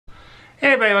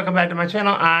Hey everybody, welcome back to my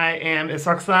channel. I am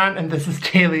Isaksan and this is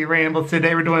Daily Rambles.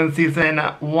 Today we're doing season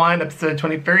 1, episode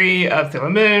 23 of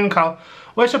Sailor Moon called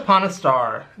Wish Upon a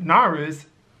Star, Naru's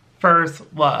First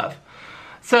Love.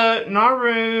 So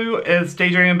Naru is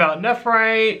daydreaming about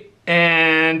Nephrite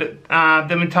and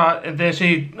then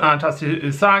she talks to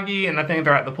Usagi and I think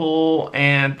they're at the pool,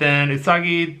 and then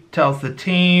Usagi tells the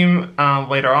team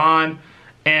later on,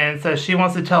 and so she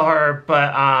wants to tell her,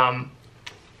 but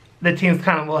the team's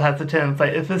kind of a little hesitant. It's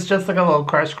like, if it's just like a little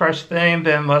crush thing,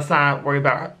 then let's not worry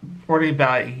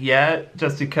about it yet,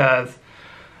 just because.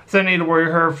 So I need to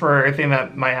worry her for anything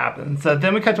that might happen. So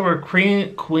then we cut to where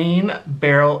Queen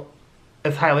Beryl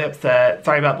is highly upset.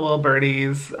 Sorry about the little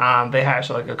birdies. They hatched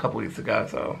like a couple weeks ago,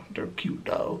 so they're cute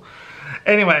though.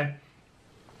 Anyway,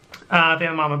 they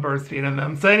have mama birds feeding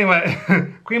them. So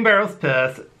anyway, Queen Beryl's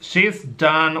pissed. She's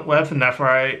done with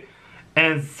Nephrite.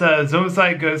 And so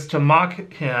Zoisite goes to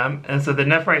mock him, and so the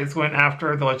Nephrite is going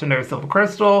after the legendary silver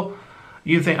crystal,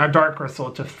 using a dark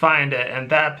crystal to find it, and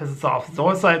that pisses off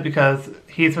Zoisite because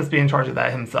he's supposed to be in charge of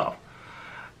that himself.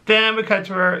 Then we cut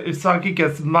to where Usagi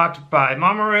gets mocked by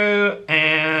Mamoru,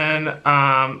 and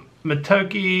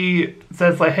Mitoki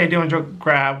says like, hey, do you want to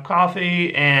grab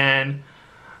coffee? And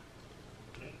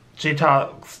she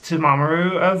talks to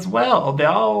Mamoru as well.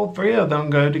 All three of them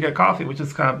go to get coffee, which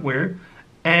is kind of weird.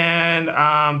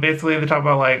 And basically they talk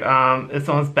about like, if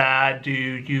someone's bad,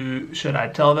 should I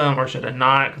tell them or should I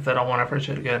not? Because I don't want her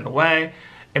to get in the way.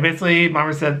 And basically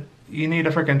Mamoru said, you need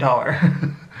to freaking tell her.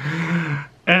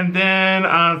 And then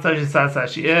so she says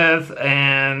that she is,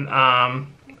 and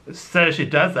so she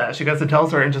does that. She goes and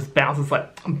tells her and just bounces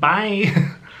like, bye.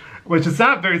 Which is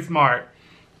not very smart.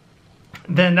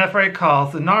 Then Nephrite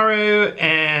calls Naru,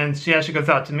 and she actually goes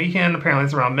out to meet him. Apparently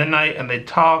it's around midnight, and they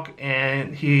talk,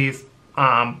 and he's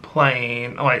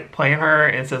playing her,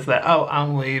 and says that, oh,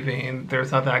 I'm leaving,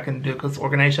 there's nothing I can do because the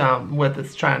organization I'm with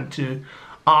is trying to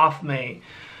off me.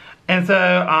 And so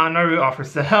Naru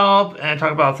offers to help and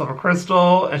talk about silver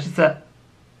crystal, and she said,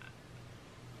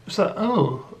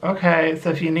 oh, okay, so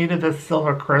if you needed this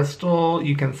silver crystal,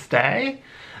 you can stay.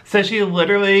 So she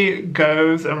literally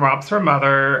goes and robs her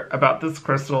mother about this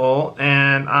crystal,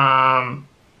 and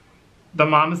the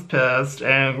mom is pissed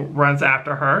and runs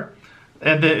after her.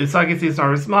 And then Usagi sees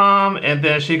Naru's mom, and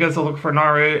then she goes to look for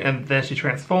Naru, and then she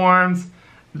transforms.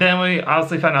 Then we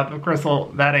obviously find out the crystal,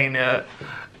 that ain't it.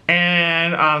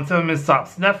 And so Miss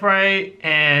stops Nephrite,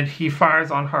 and he fires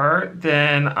on her.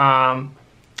 Then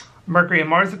Mercury and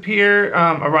Mars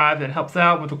arrive and helps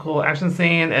out with a cool action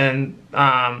scene, and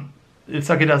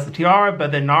Usagi does the tiara,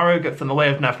 but then Naru gets in the way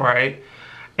of Nephrite.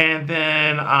 And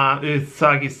then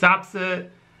Usagi stops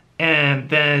it, and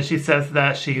then she says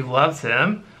that she loves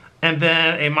him. And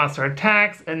then a monster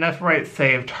attacks, and Nephrite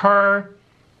saved her.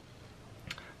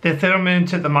 Then Sailor Moon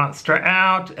took the monster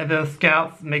out, and then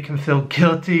scouts make him feel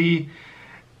guilty.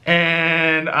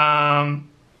 And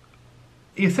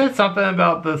he said something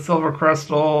about the silver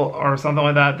crystal or something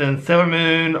like that. Then Sailor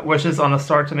Moon wishes on a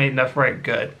star to make Nephrite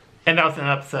good. And that was an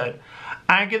episode.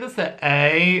 I give this an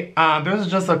A. There's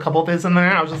just a couple things in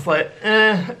there. I was just like,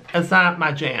 it's not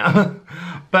my jam.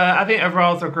 But I think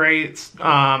overall it's a great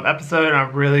episode, and I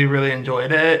really, really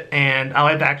enjoyed it. And I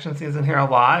like the action scenes in here a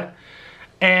lot.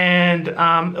 And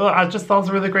I just thought it was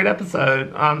a really great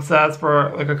episode. So as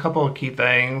for like a couple of key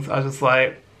things, I was just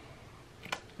like,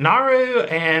 Naru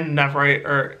and Nephrite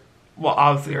are, well,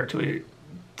 obviously are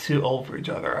too old for each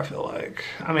other, I feel like.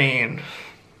 I mean,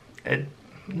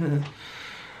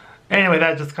 anyway,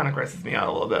 that just kind of grosses me out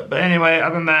a little bit. But anyway,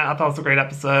 other than that, I thought it was a great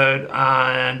episode,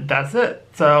 and that's it.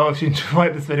 So if you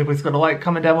enjoyed this video, please go to like,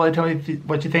 comment down below, tell me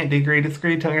what you think, agree,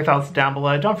 disagree, tell me your thoughts down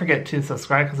below. Don't forget to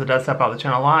subscribe because it does help out the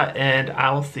channel a lot, and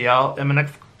I will see y'all in my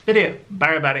next video. Bye,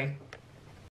 everybody.